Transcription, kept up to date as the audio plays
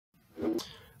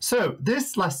So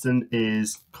this lesson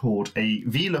is called a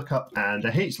VLOOKUP and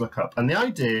a HLOOKUP, and the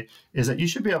idea is that you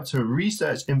should be able to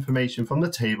research information from the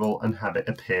table and have it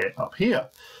appear up here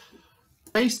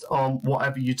based on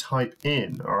whatever you type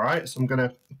in. All right, so I'm going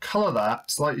to color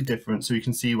that slightly different so you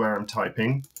can see where I'm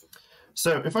typing.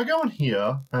 So if I go on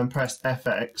here and press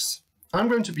FX, I'm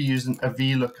going to be using a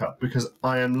VLOOKUP because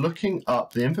I am looking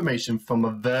up the information from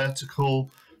a vertical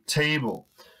table.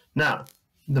 Now,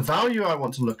 the value I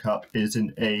want to look up is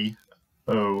in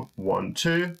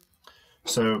A012.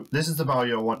 So this is the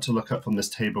value I want to look up from this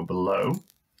table below.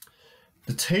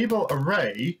 The table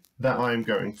array that I'm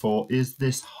going for is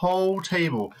this whole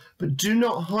table, but do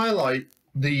not highlight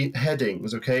the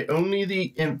headings, okay? Only the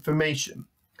information.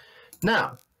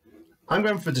 Now, I'm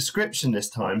going for description this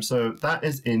time, so that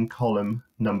is in column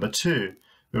number 2.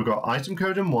 We've got item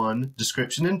code in 1,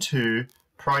 description in 2,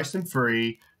 price in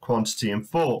 3, quantity in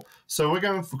 4. So we're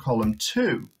going for column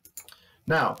 2.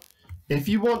 Now, if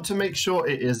you want to make sure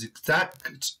it is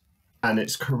exact and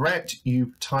it's correct,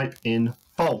 you type in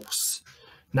false.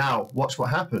 Now, watch what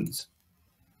happens.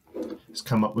 It's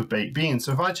come up with baked beans.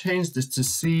 So if I change this to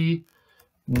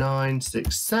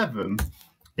C967,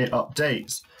 it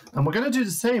updates. And we're going to do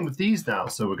the same with these now.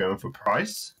 So we're going for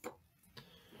price,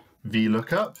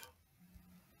 VLOOKUP.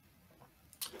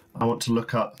 I want to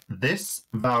look up this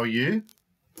value.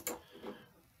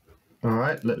 All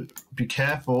right, be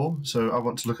careful. So I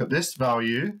want to look at this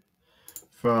value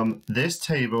from this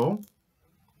table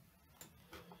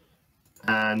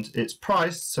and its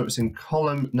price. So it's in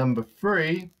column number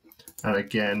 3 and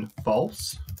again,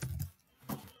 false.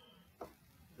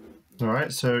 All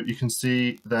right, so you can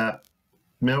see that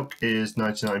milk is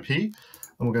 99p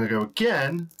and we're going to go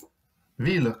again,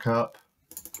 VLOOKUP,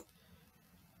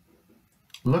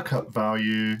 lookup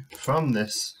value from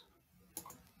this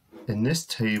in this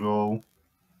table.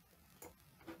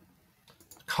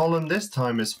 Column this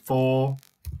time is 4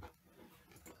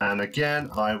 and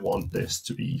again I want this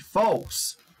to be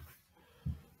false.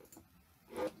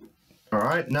 All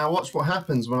right, now watch what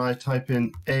happens when I type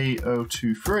in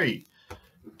A023.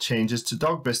 Changes to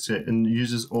dog biscuit and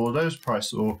uses all those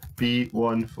prices, or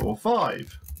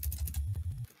B145.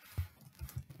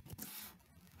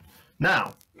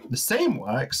 Now, the same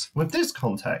works with this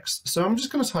context. So I'm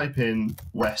just going to type in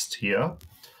West here,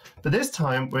 but this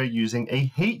time we're using a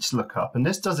HLOOKUP, and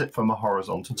this does it from a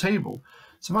horizontal table.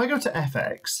 So if I go to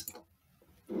FX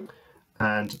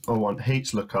and I want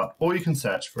HLOOKUP, or you can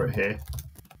search for it here.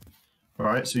 All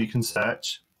right, so you can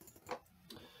search.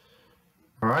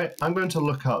 All right, I'm going to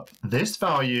look up this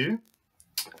value.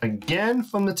 Again,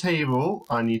 from the table,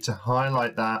 I need to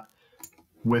highlight that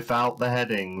without the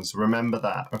headings. Remember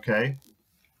that, okay?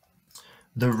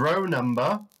 The row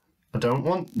number, I don't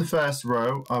want the first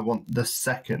row, I want the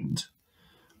second.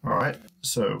 All right,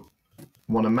 so I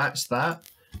want to match that.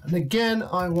 And again,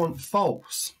 I want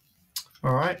false.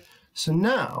 All right, so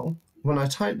now when I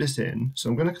type this in, so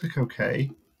I'm going to click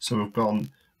OK. So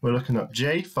we're looking up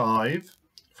J5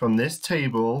 from this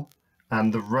table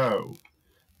and the row.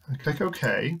 I click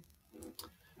OK.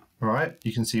 All right,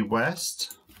 you can see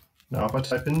West. Now if I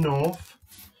type in North,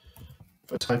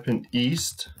 if I type in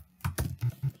East,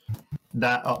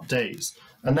 that updates.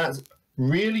 And that's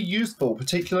really useful,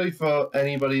 particularly for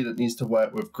anybody that needs to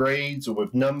work with grades or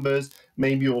with numbers.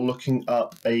 Maybe you're looking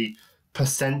up a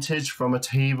percentage from a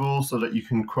table so that you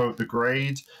can quote the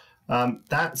grade.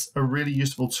 That's a really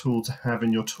useful tool to have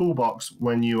in your toolbox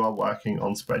when you are working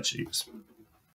on spreadsheets.